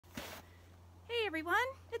everyone,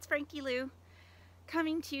 it's Frankie-Lou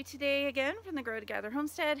coming to you today again from the Grow Together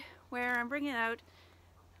homestead, where I'm bringing out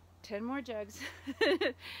 10 more jugs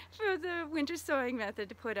for the winter sowing method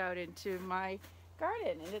to put out into my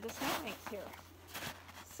garden, into the snow banks here.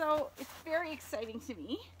 So it's very exciting to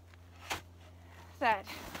me that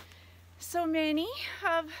so many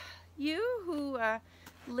of you who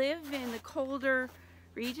live in the colder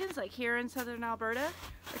regions like here in southern Alberta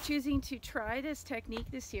are choosing to try this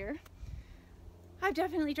technique this year. I've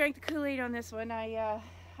definitely drank the Kool-Aid on this one.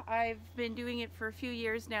 I've been doing it for a few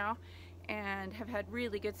years now and have had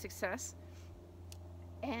really good success.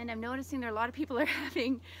 And I'm noticing there are a lot of people are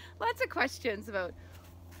having lots of questions about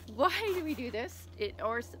why do we do this,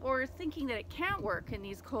 or thinking that it can't work in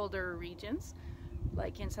these colder regions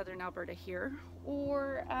like in southern Alberta here,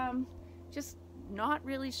 or just not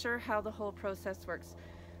really sure how the whole process works.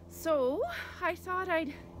 So I thought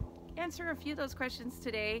I'd answer a few of those questions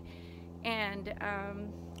today and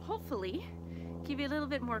hopefully give you a little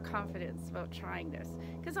bit more confidence about trying this,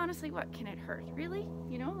 because honestly, what can it hurt, really?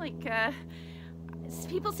 You know, like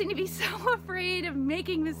people seem to be so afraid of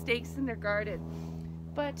making mistakes in their garden,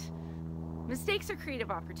 but mistakes are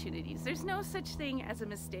creative opportunities. There's no such thing as a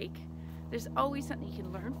mistake. There's always something you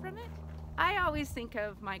can learn from it. I always think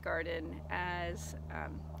of my garden as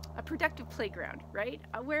a productive playground, right?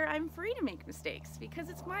 Where I'm free to make mistakes because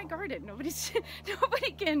it's my garden. Nobody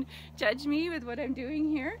can judge me with what I'm doing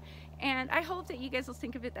here. And I hope that you guys will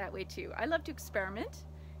think of it that way too. I love to experiment,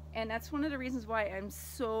 and that's one of the reasons why I'm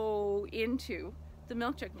so into the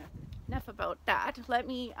milk jug method. Enough about that. Let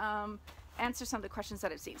me answer some of the questions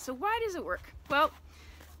that I've seen. So why does it work? Well,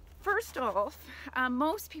 first off,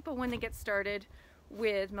 most people when they get started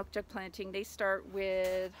with milk jug planting, they start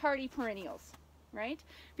with hardy perennials, right?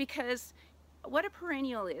 Because what a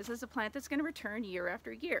perennial is a plant that's going to return year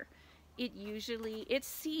after year. Its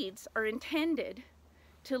seeds are intended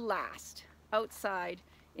to last outside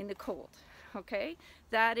in the cold, okay?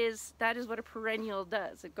 That is what a perennial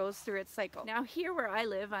does. It goes through its cycle. Now here where I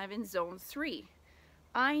live, I'm in zone 3.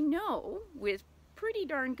 I know with pretty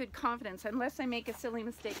darn good confidence, unless I make a silly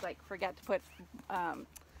mistake like forget to put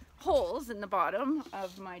holes in the bottom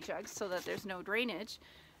of my jugs so that there's no drainage,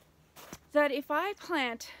 that if I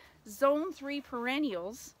plant zone 3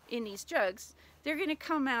 perennials in these jugs, they're going to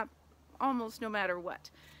come up almost no matter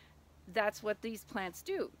what. That's what these plants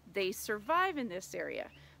do. They survive in this area.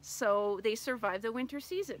 So they survive the winter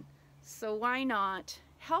season. So why not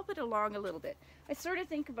help it along a little bit? I sort of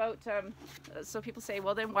think about, so people say,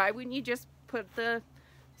 well then why wouldn't you just put the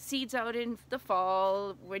seeds out in the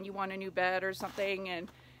fall when you want a new bed or something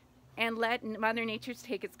and let Mother Nature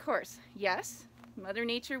take its course? Yes, Mother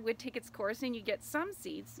Nature would take its course and you get some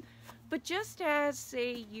seeds, but just as,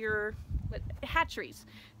 say, your hatcheries,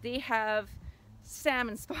 they have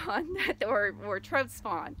salmon spawn or trout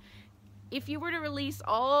spawn. If you were to release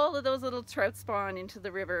all of those little trout spawn into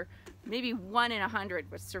the river, maybe 1 in 100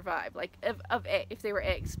 would survive, like if they were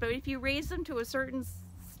eggs. But if you raise them to a certain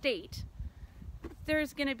state,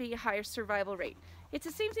 there's going to be a higher survival rate. It's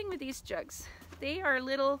the same thing with these jugs. They are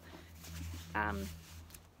little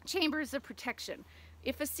chambers of protection.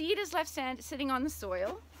 If a seed is left sitting on the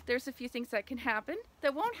soil, there's a few things that can happen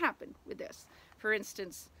that won't happen with this. For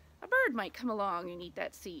instance, a bird might come along and eat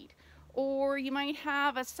that seed. Or you might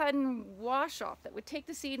have a sudden wash off that would take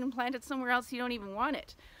the seed and plant it somewhere else you don't even want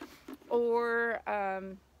it. Or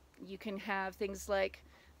you can have things like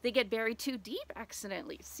they get buried too deep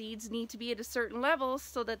accidentally. Seeds need to be at a certain level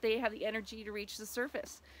so that they have the energy to reach the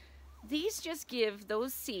surface. These just give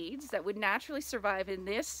those seeds that would naturally survive in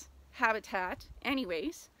this habitat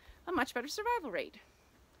anyways a much better survival rate.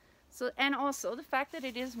 So, and also the fact that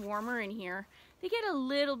it is warmer in here, they get a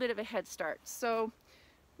little bit of a head start. So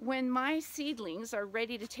when my seedlings are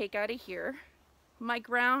ready to take out of here, my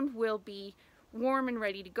ground will be warm and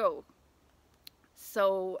ready to go.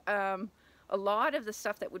 So a lot of the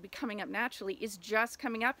stuff that would be coming up naturally is just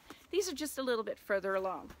coming up. These are just a little bit further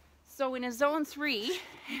along. So in a zone 3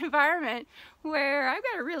 environment where I've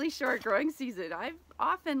got a really short growing season, I've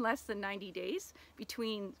often less than 90 days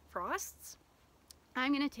between frosts,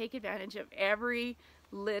 I'm going to take advantage of every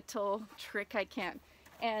little trick I can.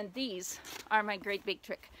 And these are my great big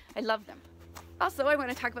trick. I love them. Also, I want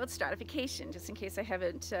to talk about stratification, just in case I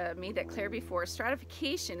haven't made that clear before.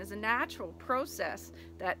 Stratification is a natural process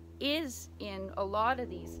that is in a lot of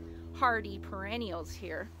these hardy perennials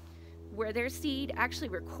here, where their seed actually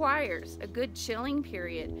requires a good chilling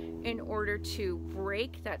period in order to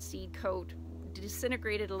break that seed coat,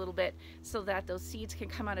 disintegrate it a little bit so that those seeds can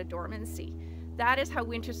come out of dormancy. That is how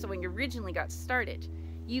winter sowing originally got started.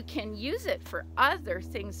 You can use it for other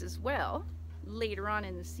things as well later on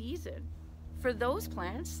in the season for those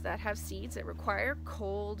plants that have seeds that require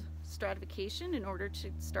cold stratification in order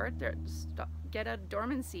to get out of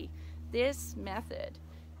dormancy, this method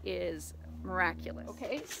is miraculous.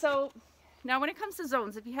 Okay, so now when it comes to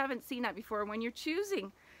zones, if you haven't seen that before, when you're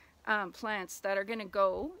choosing plants that are going to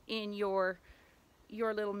go in your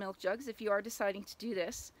little milk jugs, if you are deciding to do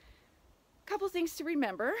this, a couple things to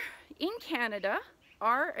remember. In Canada,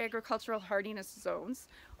 our agricultural hardiness zones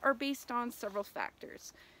are based on several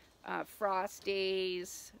factors. Frost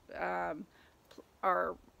days,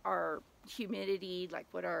 our humidity, like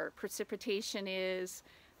what our precipitation is,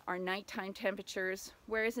 our nighttime temperatures,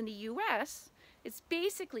 whereas in the US, it's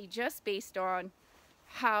basically just based on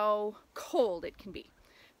how cold it can be,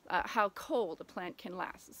 how cold a plant can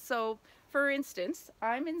last. So, for instance,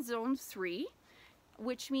 I'm in zone 3,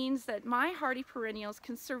 which means that my hardy perennials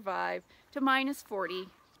can survive to minus 40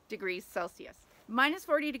 degrees Celsius. Minus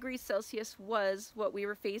 40 degrees Celsius was what we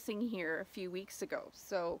were facing here a few weeks ago.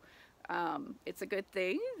 So it's a good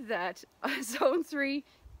thing that zone 3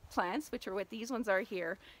 plants, which are what these ones are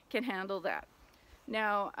here, can handle that.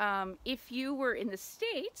 Now, if you were in the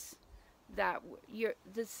States, there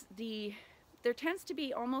tends to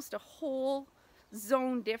be almost a whole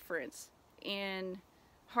zone difference in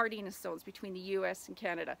hardiness zones between the US and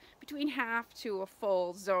Canada, between half to a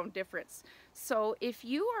full zone difference. So if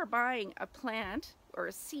you are buying a plant or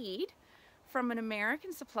a seed from an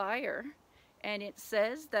American supplier and it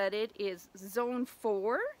says that it is zone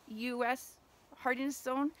 4 US hardiness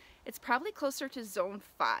zone, it's probably closer to zone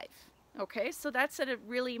 5. Okay, so that's a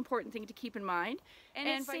really important thing to keep in mind,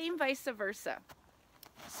 and same vice versa.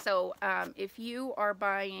 So if you are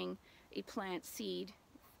buying a plant seed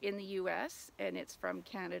in the US and it's from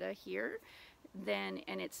Canada here, then,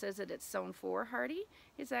 and it says that it's zone 4 hardy,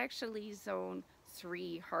 it's actually zone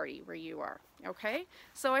 3 hardy where you are. Okay,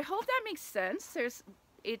 so I hope that makes sense.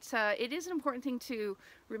 It is an important thing to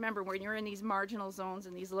remember when you're in these marginal zones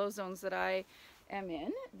and these low zones that I am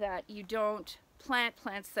in, that you don't plant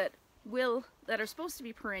plants that are supposed to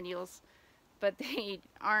be perennials, but they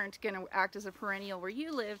aren't going to act as a perennial where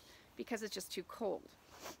you live because it's just too cold.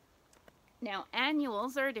 Now,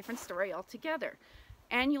 annuals are a different story altogether.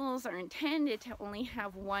 Annuals are intended to only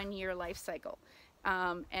have 1 year life cycle.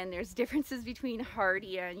 And there's differences between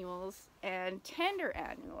hardy annuals and tender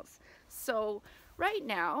annuals. So right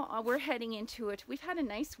now, we're heading into it. We've had a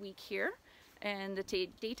nice week here, and the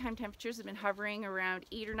daytime temperatures have been hovering around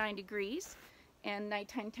 8 or 9 degrees, and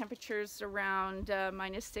nighttime temperatures around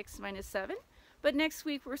 -6, -7. But next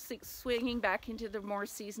week, we're swinging back into the more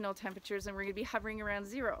seasonal temperatures, and we're going to be hovering around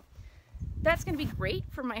 0. That's going to be great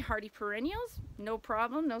for my hardy perennials, no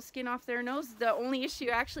problem, no skin off their nose. The only issue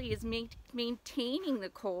actually is maintaining the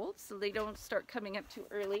cold so they don't start coming up too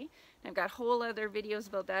early. And I've got whole other videos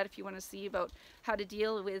about that if you want to see about how to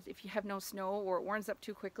deal with if you have no snow or it warms up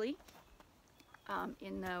too quickly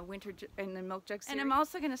in the milk jug series. And I'm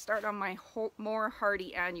also going to start on my more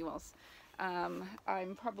hardy annuals.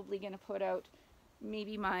 I'm probably going to put out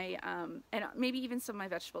maybe my, and maybe even some of my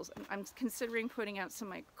vegetables. I'm considering putting out some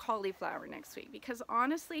of my cauliflower next week because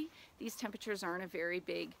honestly, these temperatures aren't a very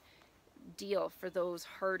big deal for those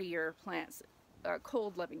hardier plants,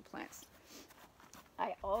 cold-loving plants.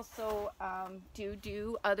 I also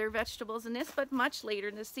do other vegetables in this, but much later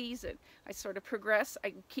in the season. I sort of progress.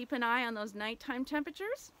 I keep an eye on those nighttime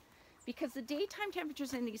temperatures because the daytime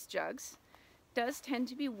temperatures in these jugs does tend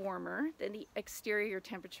to be warmer than the exterior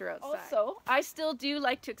temperature outside. Also, I still do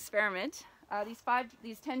like to experiment.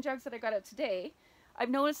 These 10 jugs that I got out today, I've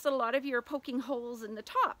noticed that a lot of you are poking holes in the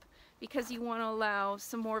top because you want to allow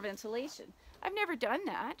some more ventilation. I've never done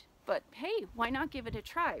that, but hey, why not give it a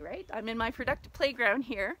try, right? I'm in my productive playground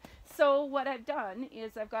here. So what I've done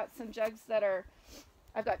is I've got some jugs that are,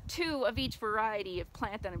 I've got 2 of each variety of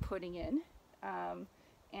plant that I'm putting in.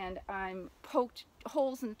 And I'm poked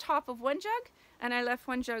holes in the top of one jug, and I left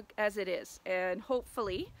one jug as it is. And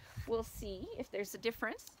hopefully we'll see if there's a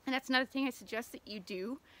difference. And that's another thing I suggest that you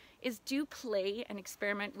do, is do play and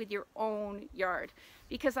experiment with your own yard.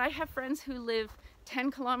 Because I have friends who live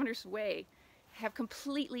 10 kilometers away, have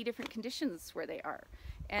completely different conditions where they are.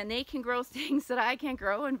 And they can grow things that I can't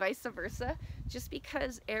grow and vice versa, just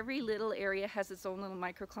because every little area has its own little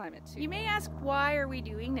microclimate too. You may ask, why are we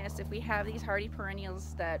doing this if we have these hardy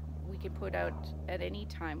perennials that we can put out at any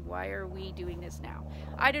time? Why are we doing this now?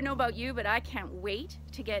 I don't know about you, but I can't wait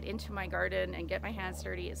to get into my garden and get my hands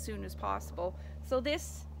dirty as soon as possible. So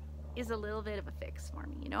this is a little bit of a fix for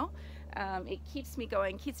me, you know? It keeps me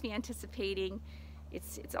going, keeps me anticipating.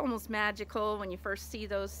 It's almost magical when you first see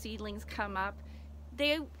those seedlings come up.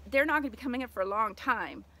 They're not going to be coming up for a long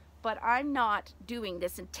time, but I'm not doing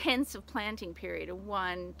this intensive planting period in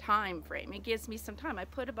one time frame. It gives me some time. I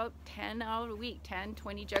put about 10 out a week, 10,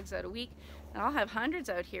 20 jugs out a week, and I'll have hundreds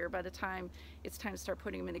out here by the time it's time to start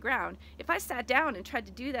putting them in the ground. If I sat down and tried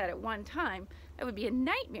to do that at one time, that would be a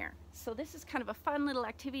nightmare. So this is kind of a fun little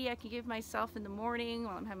activity I can give myself in the morning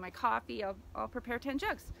while I'm having my coffee. I'll prepare 10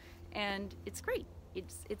 jugs, and it's great.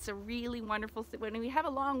 It's a really wonderful thing. When we have a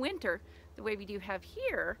long winter, the way we do have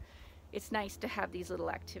here, it's nice to have these little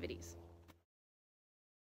activities.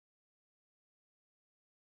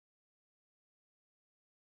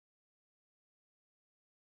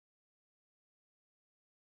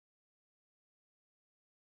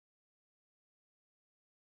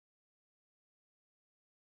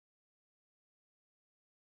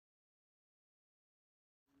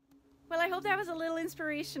 Well, I hope that was a little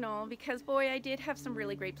inspirational, because boy, I did have some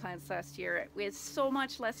really great plants last year with so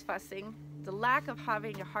much less fussing. The lack of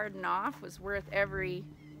having to harden off was worth every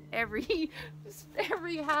half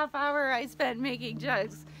hour I spent making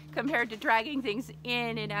jugs compared to dragging things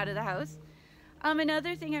in and out of the house.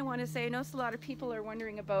 Another thing I want to say, I know a lot of people are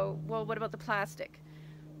wondering about, well, what about the plastic?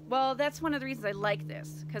 Well, that's one of the reasons I like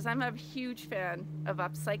this, because I'm a huge fan of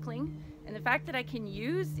upcycling, and the fact that I can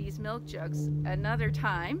use these milk jugs another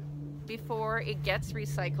time before it gets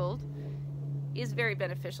recycled is very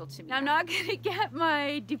beneficial to me. I'm not going to get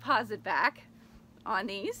my deposit back on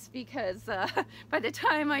these, because by the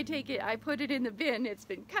time I put it in the bin, it's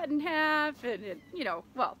been cut in half, and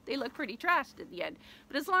well, they look pretty trashed at the end.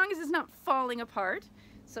 But as long as it's not falling apart,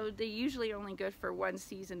 so they're usually only good for one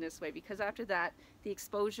season this way, because after that, the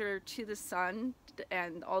exposure to the sun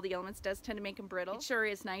and all the elements does tend to make them brittle. It sure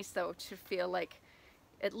is nice though to feel like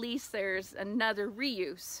at least there's another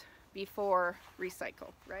reuse before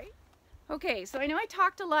recycle, right? Okay, so I know I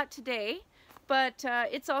talked a lot today, but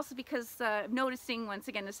it's also because I'm noticing once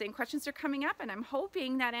again the same questions are coming up, and I'm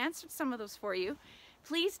hoping that answered some of those for you.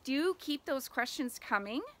 Please do keep those questions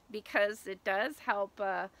coming, because it does help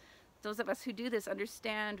those of us who do this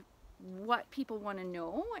understand what people want to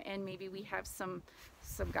know, and maybe we have some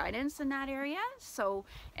guidance in that area. So,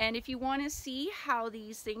 and if you want to see how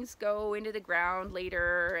these things go into the ground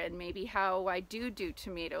later, and maybe how I do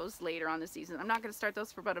tomatoes later on the season, I'm not going to start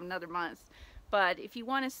those for about another month, but if you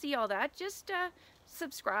want to see all that, just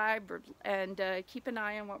subscribe and keep an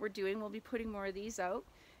eye on what we're doing. We'll be putting more of these out,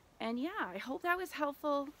 and yeah, I hope that was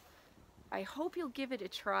helpful. I hope you'll give it a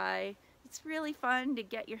try. It's really fun to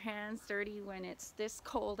get your hands dirty when it's this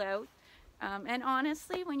cold out. And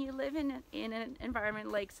honestly, when you live in an environment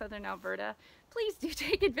like southern Alberta, please do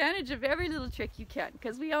take advantage of every little trick you can,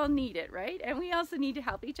 because we all need it, right? And we also need to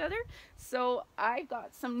help each other. So I've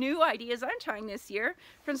got some new ideas I'm trying this year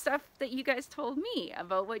from stuff that you guys told me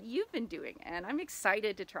about what you've been doing, and I'm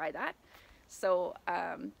excited to try that. So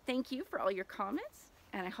thank you for all your comments,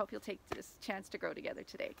 and I hope you'll take this chance to grow together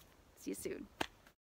today. See you soon.